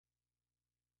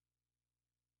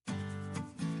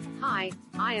Hi,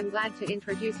 I am glad to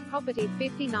introduce property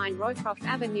 59 Roycroft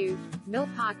Avenue, Mill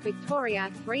Park, Victoria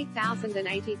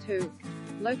 3082.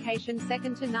 Location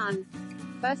second to none.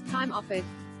 First time offered.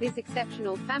 This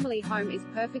exceptional family home is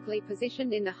perfectly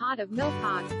positioned in the heart of Mill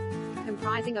Park.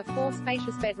 Comprising of 4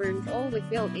 spacious bedrooms, all with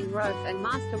built-in robes and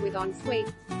master with ensuite,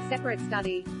 separate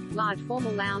study, large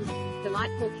formal lounge,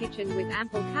 delightful kitchen with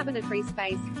ample cabinetry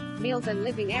space, meals and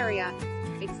living area.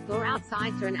 Explore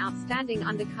outside to an outstanding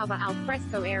undercover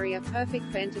alfresco area perfect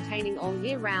for entertaining all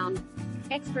year round.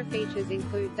 Extra features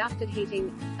include ducted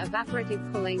heating,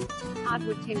 evaporative cooling,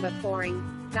 hardwood timber flooring,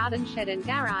 garden shed and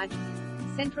garage.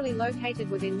 Centrally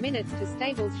located within minutes to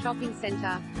Stables Shopping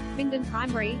Centre, Findon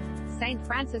Primary, St.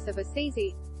 Francis of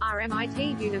Assisi,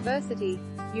 RMIT University,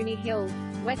 Uni Hill,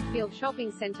 Westfield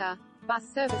Shopping Centre, bus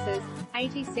services,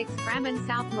 86 Tram and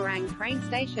South Morang train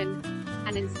station.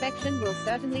 An inspection will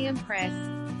certainly impress.